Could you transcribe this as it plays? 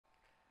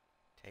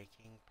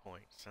Taking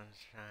point.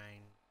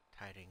 Sunshine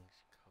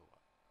Tidings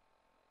Co-op.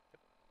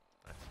 Yep,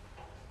 that's what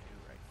I'm gonna do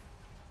right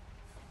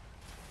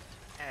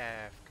now.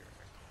 After.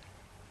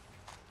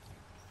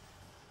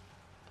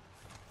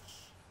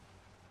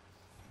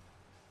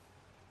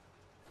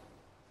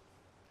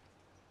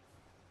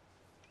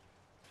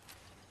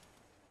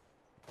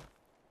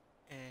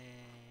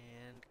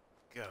 And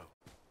go.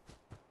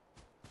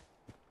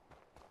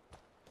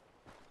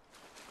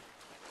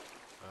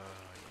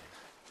 Oh yeah.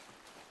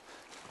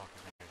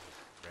 Walking there is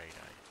a great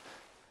idea.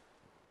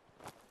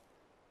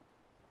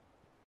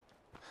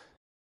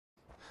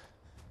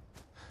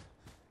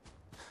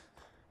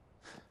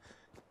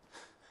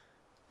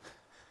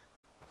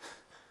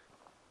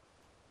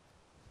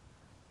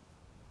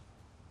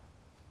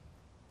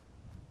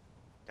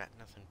 Got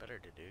nothing better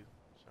to do,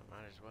 so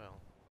might as well.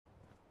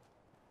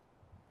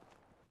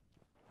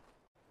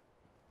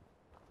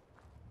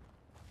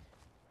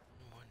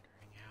 I'm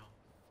wondering how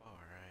far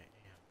I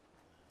am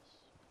from this.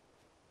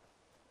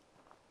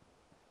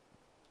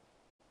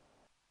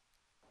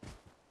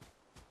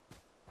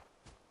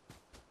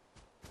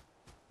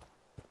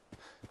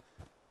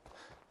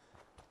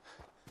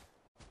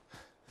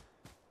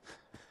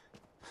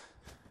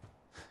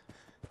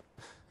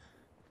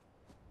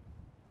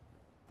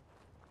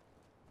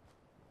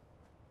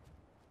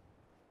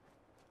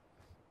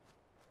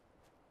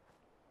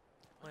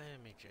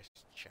 Let me just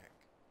check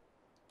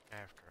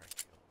after I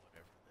kill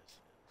whatever this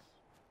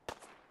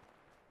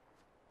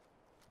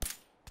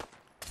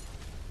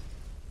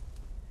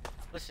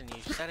is. Listen,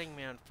 you setting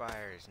me on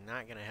fire is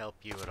not going to help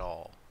you at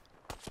all.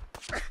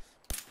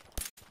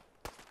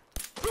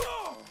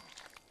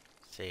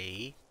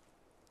 See?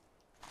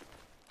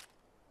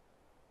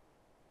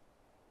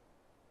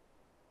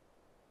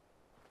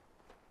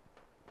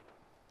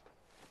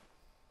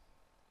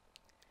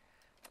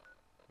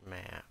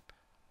 Map.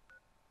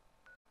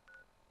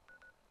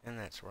 And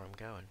that's where I'm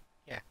going.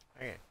 Yeah,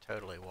 I can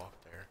totally walk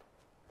there.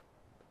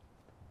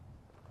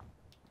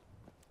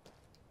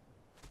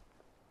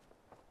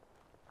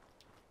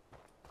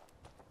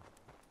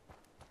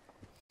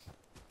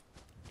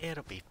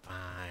 It'll be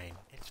fine.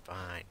 It's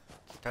fine.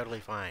 It's totally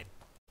fine.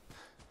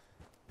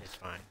 It's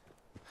fine.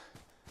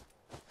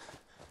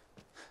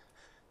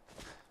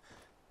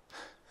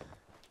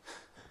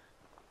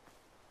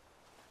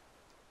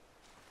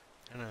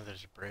 I know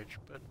there's a bridge,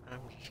 but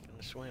I'm just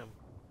gonna swim.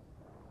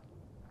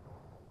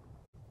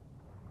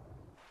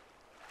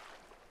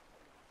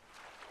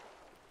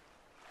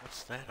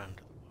 What's that under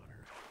the water,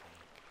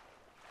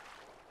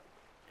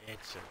 I think?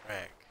 It's a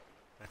wreck.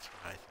 That's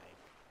what I think.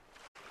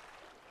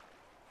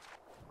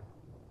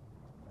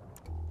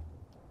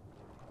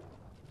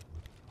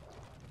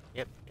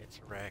 Yep, it's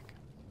a wreck.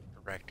 A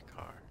wrecked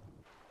car.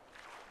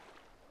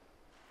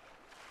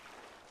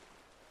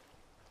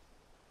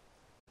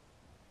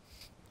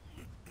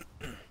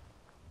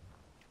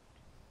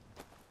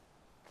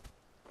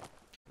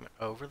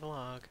 Over the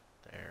log.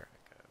 There I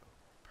go.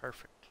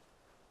 Perfect.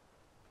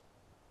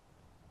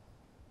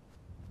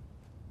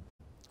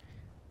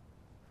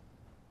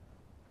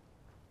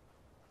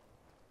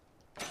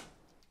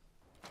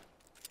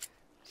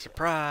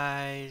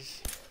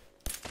 Surprise!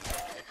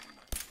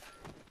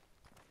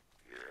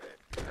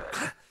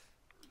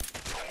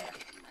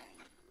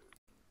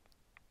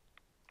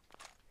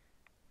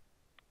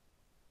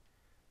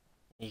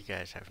 You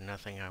guys have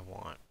nothing I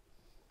want.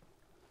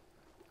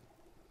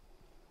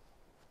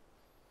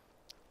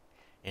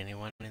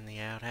 Anyone in the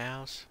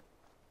outhouse?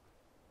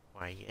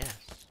 Why,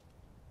 yes.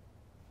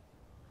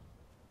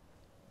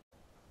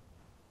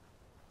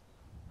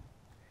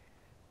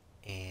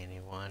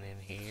 Anyone in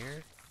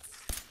here?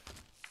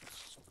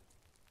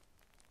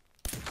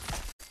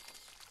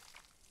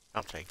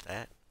 I'll take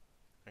that.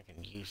 I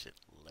can use it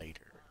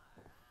later.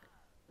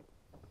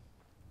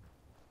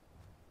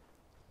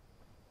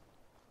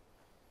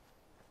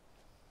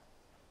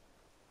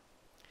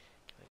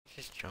 Can I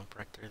just jump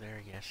right through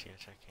there? Yes,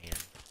 yes, I can.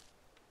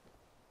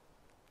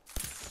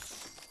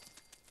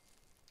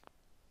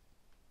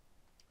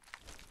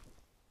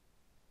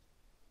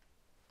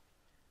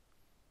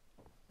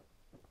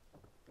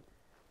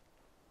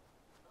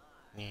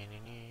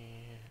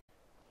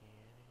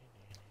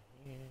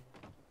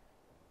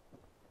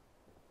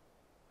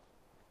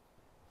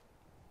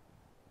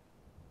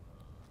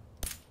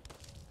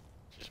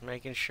 Just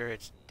making sure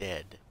it's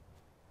dead.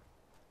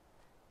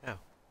 Oh,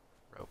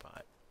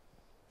 robot.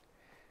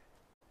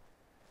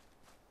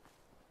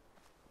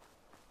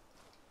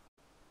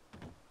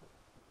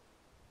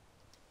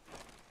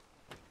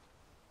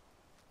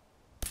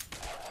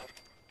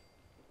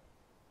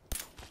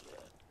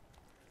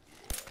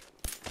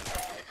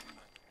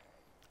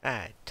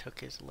 I took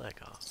his leg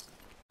off.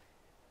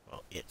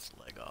 Well, its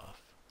leg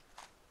off.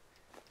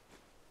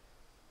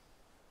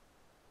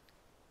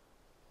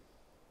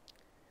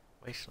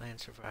 Wasteland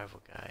Survival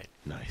Guide.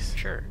 Nice.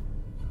 Sure.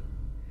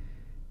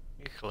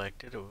 You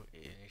collected an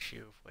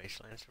issue of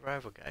Wasteland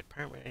Survival Guide.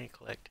 Permanently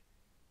collect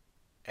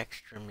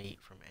extra meat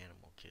from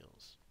animal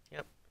kills.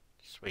 Yep.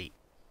 Sweet.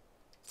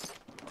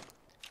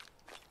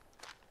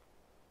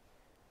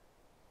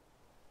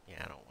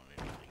 Yeah, I don't want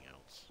anything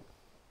else.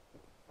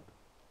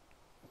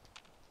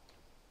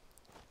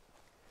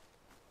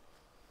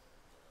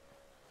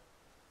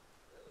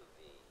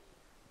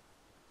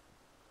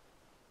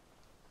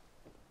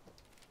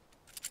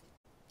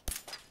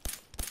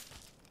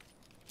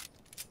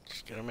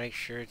 Gotta make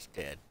sure it's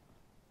dead.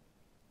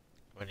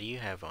 What do you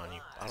have on you?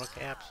 Bottle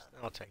caps?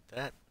 I'll take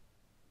that.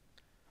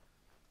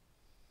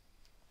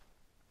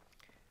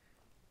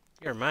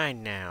 You're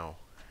mine now.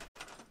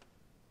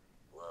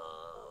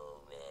 Whoa,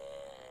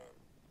 man.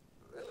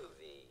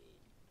 Groovy.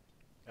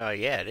 Oh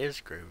yeah, it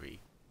is groovy.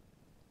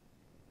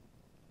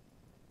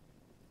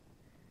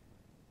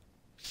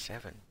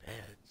 7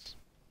 beds.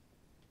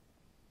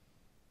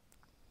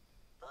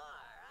 Far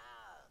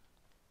out.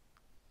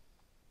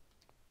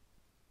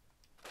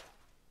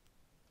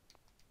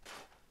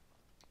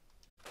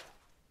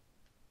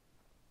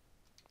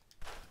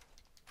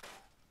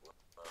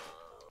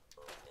 Whoa,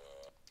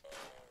 man.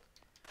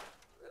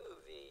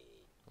 Groovy.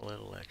 A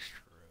little extra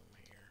room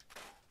here.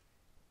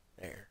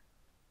 There.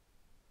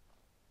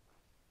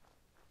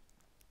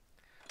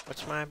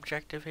 What's my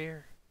objective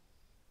here?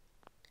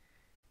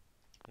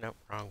 Nope,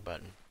 wrong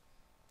button.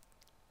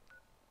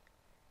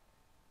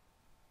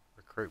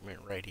 Recruitment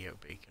radio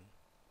beacon.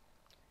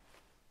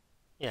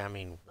 Yeah, I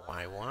mean,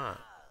 why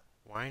not?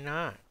 Why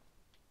not?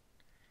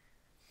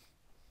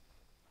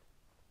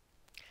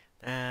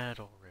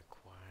 That'll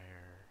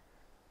require...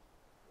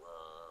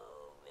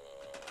 Whoa,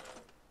 man.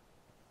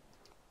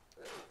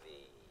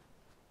 Groovy.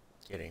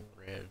 getting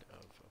rid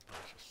of a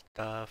bunch of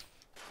stuff.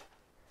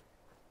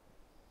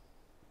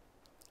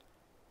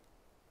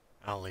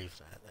 I'll leave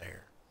that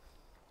there.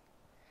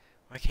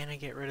 Why can't I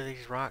get rid of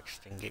these rocks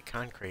and get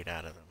concrete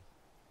out of them?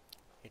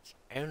 It's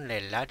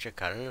only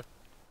logical.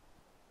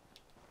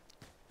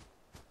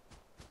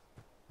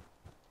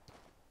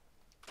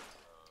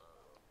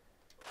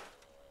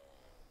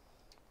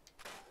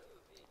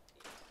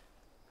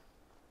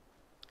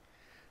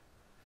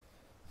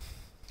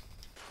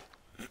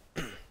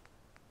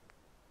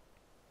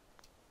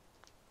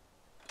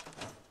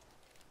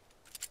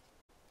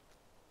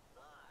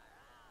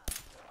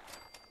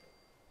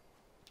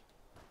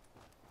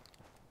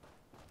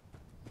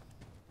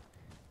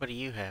 What do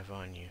you have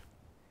on you?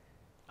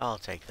 I'll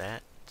take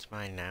that. It's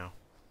mine now.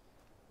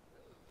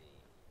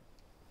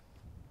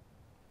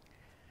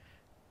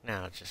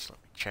 Now just let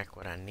me check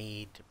what I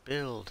need to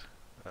build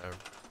a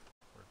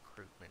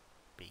recruitment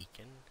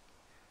beacon.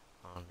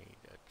 I'll need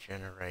a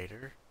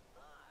generator.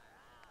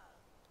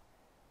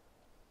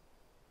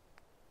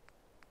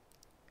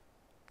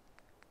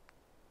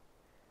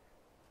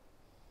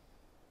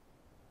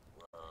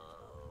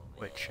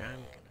 Which I'm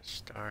gonna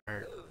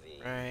start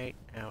right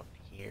out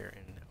here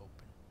in the open.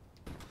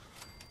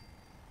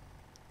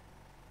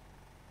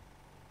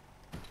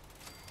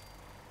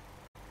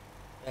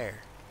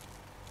 There.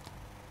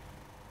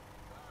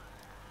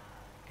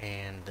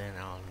 And then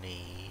I'll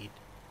need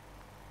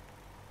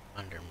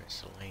under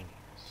miscellaneous.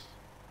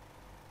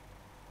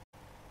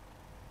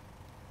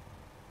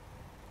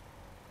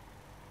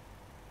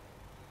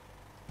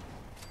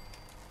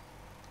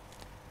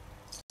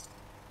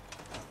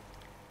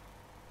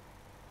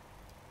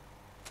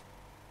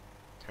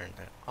 Turn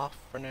that off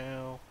for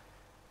now,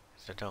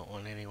 because I don't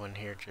want anyone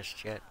here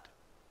just yet.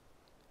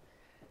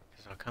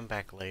 Because I'll come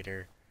back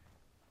later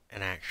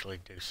and actually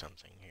do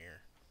something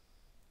here.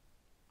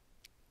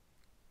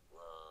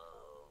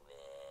 Whoa,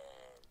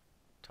 man.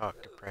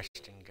 Talk to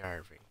Preston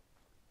Garvey.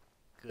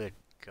 Good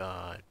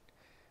God.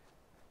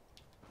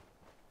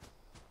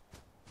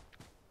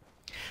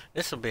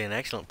 This will be an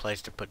excellent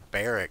place to put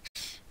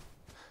barracks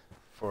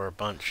for a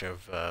bunch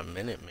of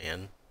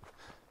Minutemen.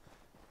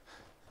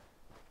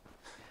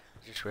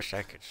 I just wish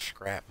I could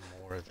scrap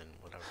more than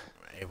what I'm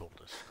able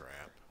to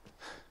scrap.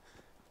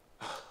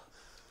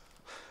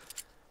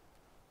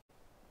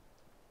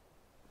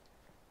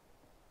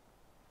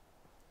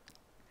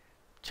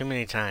 Too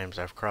many times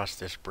I've crossed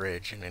this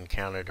bridge and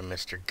encountered a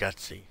Mr.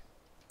 Gutsy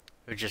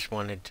who just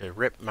wanted to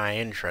rip my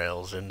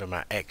entrails into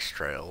my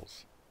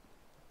extrails.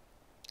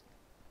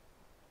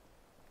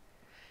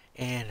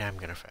 And I'm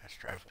gonna fast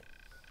travel.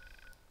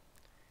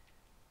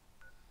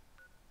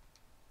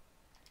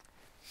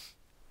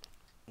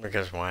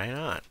 Because why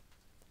not?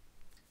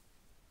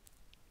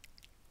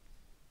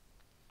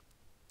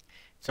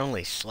 It's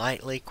only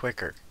slightly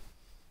quicker.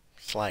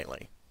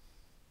 Slightly.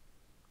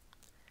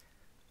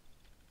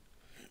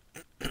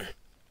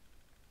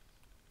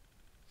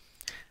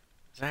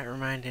 Does that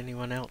remind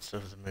anyone else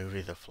of the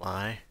movie The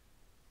Fly?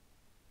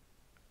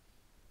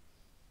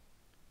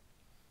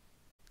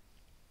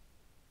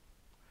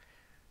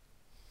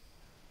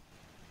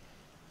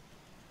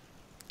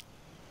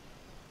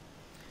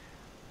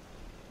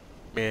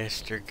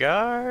 Mr.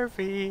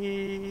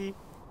 Garvey!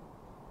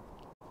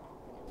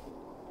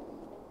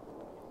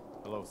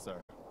 Hello,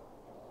 sir.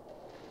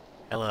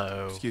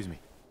 Hello. Excuse me.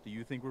 Do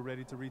you think we're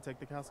ready to retake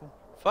the castle?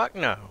 Fuck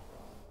no.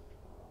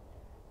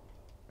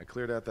 I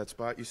cleared out that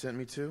spot you sent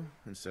me to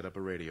and set up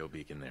a radio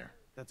beacon there.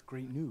 That's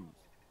great news.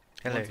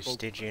 Hello, Once folks-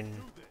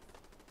 Stygian.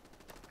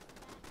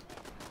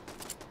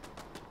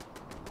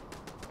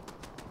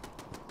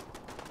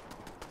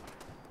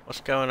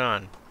 What's going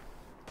on?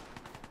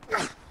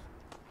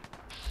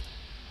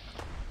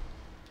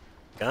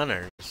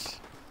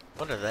 Gunners?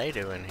 What are they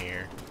doing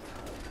here?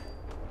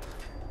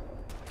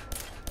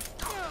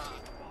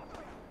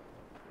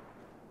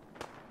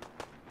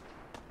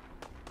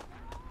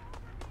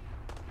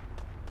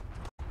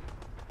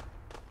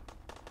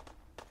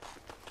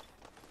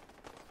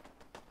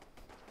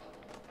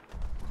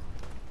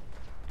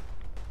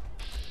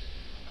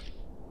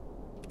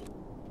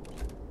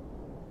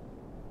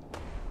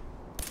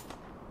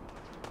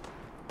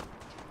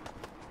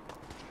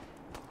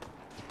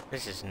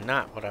 This is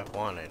not what I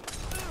wanted.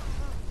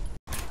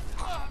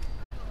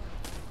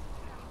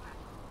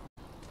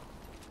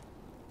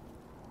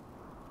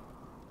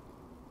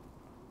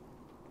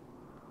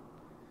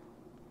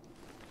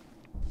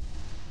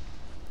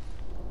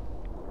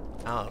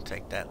 I'll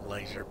take that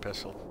laser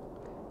pistol.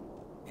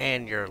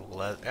 And your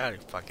leather. Oh,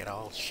 fuck it,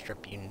 I'll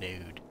strip you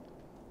nude.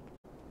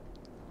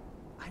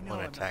 I know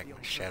Wanna I'm not attack the my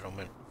only shadow person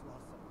man. who's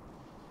lost someone.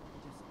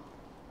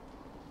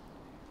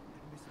 I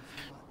miss him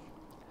so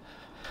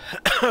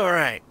much.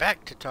 Alright,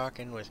 back to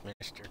talking with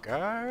Mr.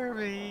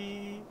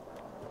 Garvey.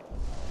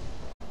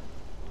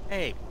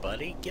 Hey,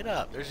 buddy, get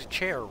up. There's a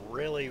chair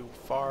really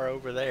far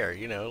over there,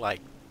 you know, like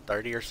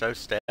 30 or so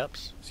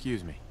steps.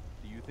 Excuse me.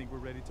 Do you think we're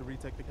ready to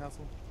retake the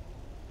castle?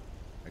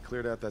 I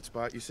cleared out that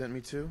spot you sent me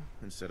to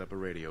and set up a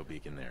radio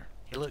beacon there.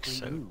 He looks Great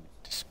so news.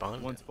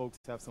 despondent. Once folks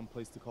have some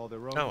place to call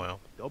their own, Oh well,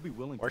 they'll be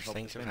willing to worse help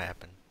things have defend it.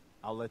 happened.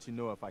 I'll let you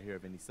know if I hear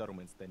of any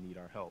settlements that need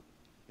our help.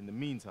 In the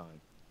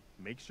meantime,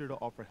 make sure to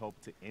offer help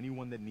to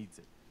anyone that needs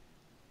it.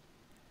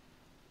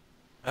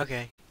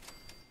 Okay.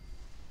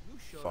 You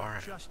showed Far up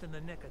out. just in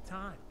the nick of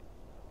time.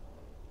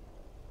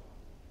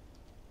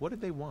 What did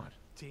they want?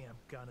 Damn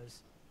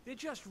gunners. They're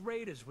just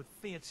raiders with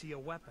fancier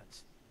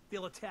weapons.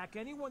 They'll attack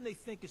anyone they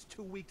think is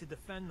too weak to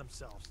defend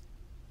themselves.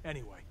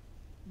 Anyway,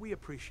 we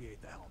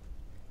appreciate the help.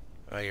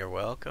 Oh, you're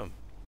welcome,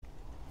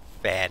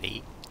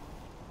 fatty.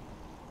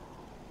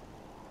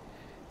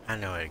 I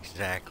know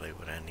exactly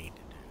what I need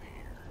to do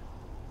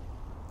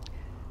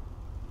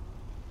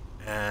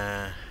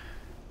here.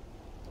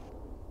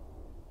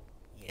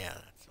 Yeah,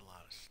 that's a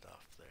lot of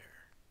stuff there.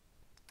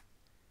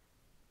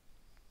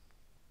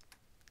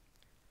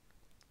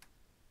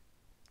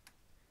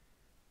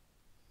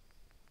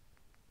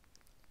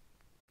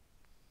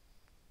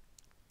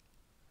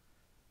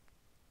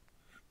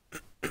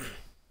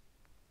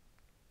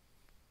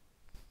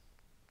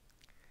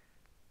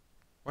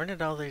 Where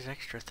did all these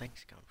extra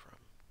things come from?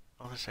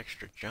 All this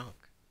extra junk.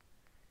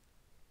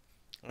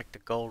 Like the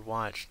gold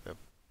watch, the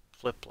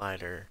flip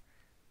lighter,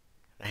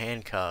 the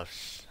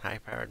handcuffs,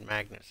 high-powered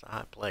magnets, the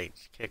hot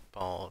plates,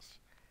 kickballs.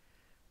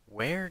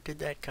 Where did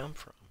that come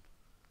from?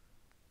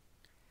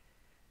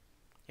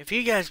 Have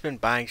you guys been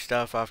buying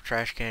stuff off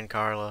Trash Can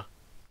Carla?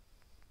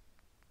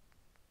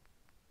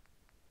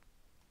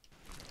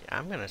 Yeah,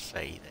 I'm gonna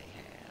say they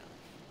have.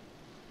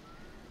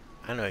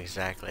 I know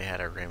exactly how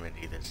to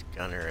remedy this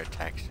gunner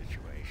attack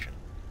situation.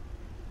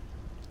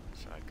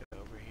 So I go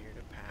over here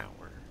to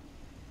power.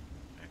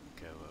 I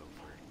go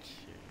over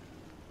to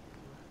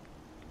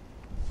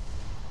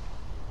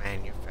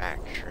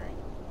manufacturing.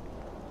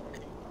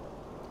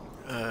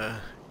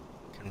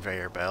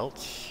 Conveyor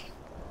belts.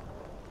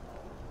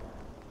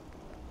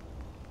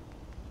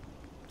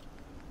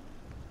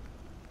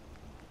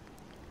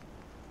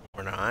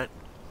 Or not.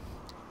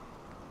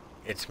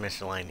 It's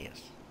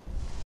miscellaneous.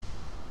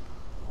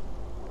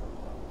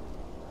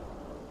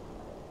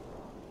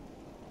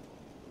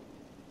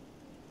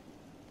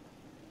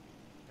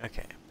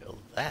 Okay, build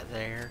that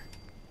there,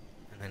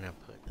 and then I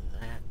put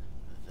that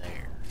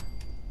there.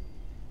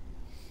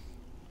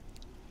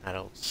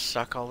 That'll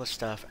suck all the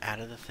stuff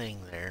out of the thing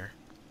there.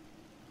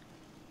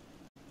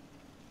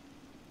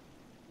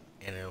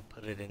 And it'll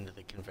put it into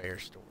the conveyor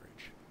storage.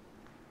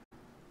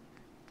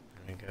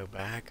 I'm gonna go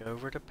back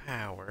over to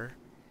power,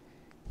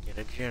 get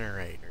a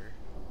generator.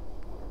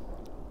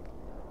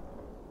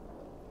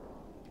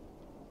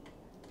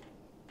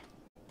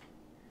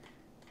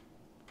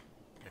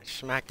 And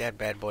smack that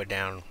bad boy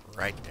down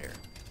right there.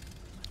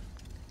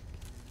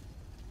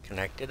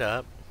 Connect it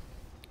up.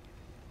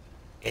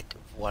 Et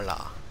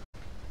voila.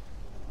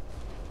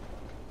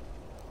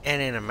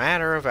 And in a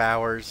matter of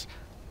hours,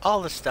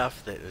 all the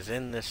stuff that is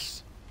in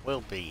this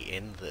will be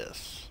in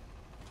this.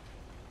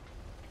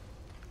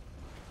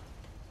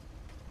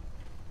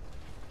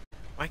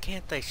 Why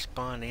can't they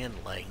spawn in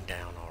laying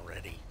down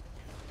already?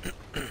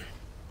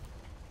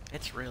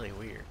 It's really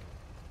weird.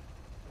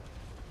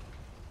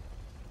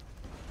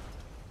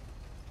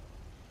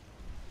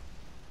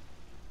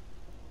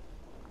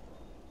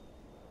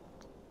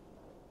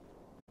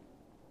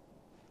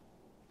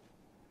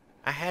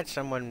 I had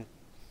someone...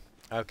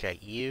 Okay,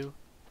 you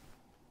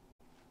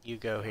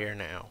go here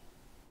now.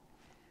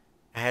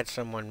 I had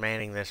someone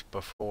manning this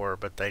before,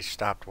 but they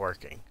stopped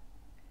working.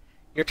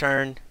 Your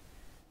turn.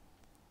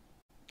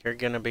 You're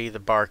gonna be the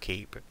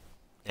barkeep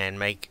and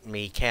make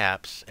me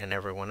Caps and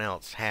everyone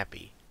else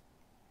happy.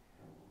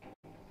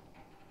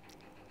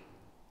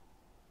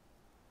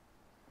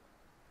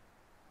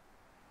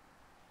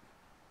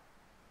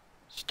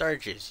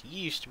 Sturgis, you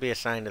used to be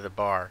assigned to the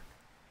bar.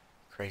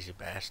 Crazy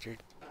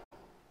bastard.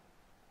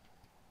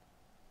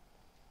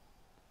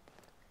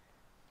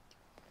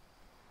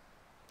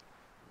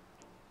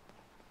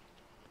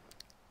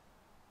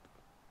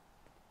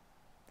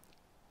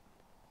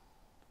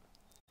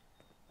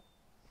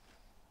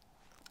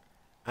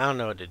 I don't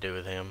know what to do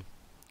with him.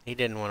 He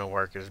didn't want to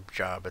work his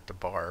job at the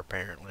bar,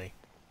 apparently.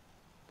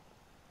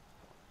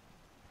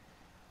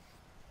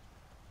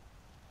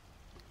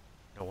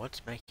 Now,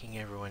 what's making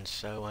everyone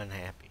so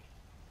unhappy?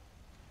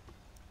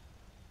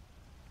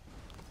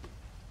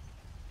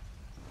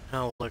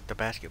 Oh, look, the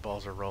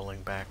basketballs are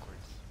rolling backwards.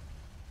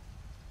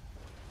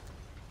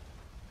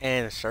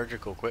 And the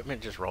surgical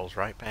equipment just rolls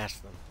right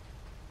past them.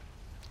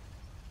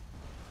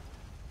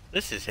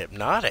 This is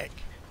hypnotic.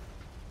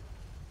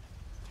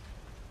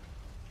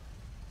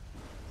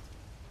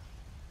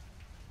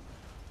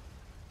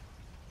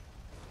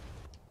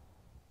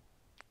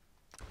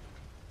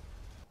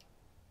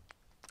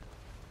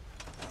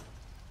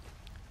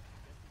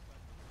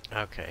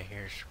 Okay,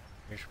 here's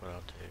what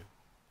I'll do.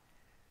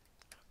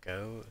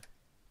 Go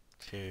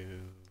to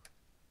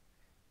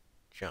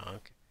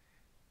junk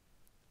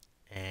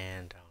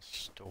and I'll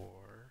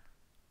store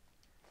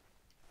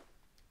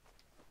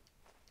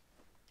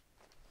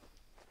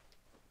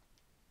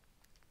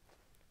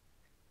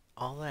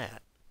all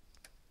that.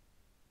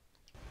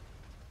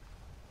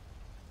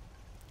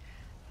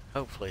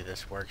 Hopefully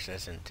this works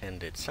as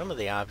intended. Some of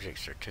the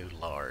objects are too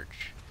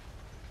large.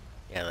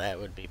 Yeah, that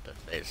would be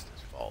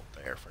Bethesda's fault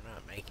there for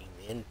not making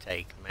the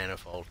intake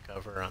manifold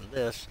cover on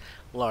this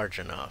large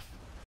enough.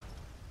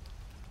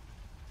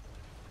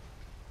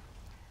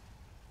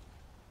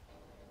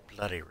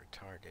 Bloody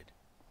retarded.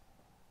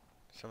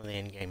 Some of the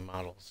in-game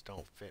models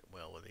don't fit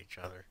well with each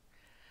other.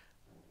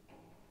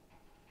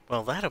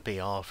 Well, that'll be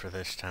all for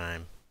this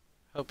time.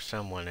 Hope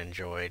someone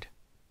enjoyed.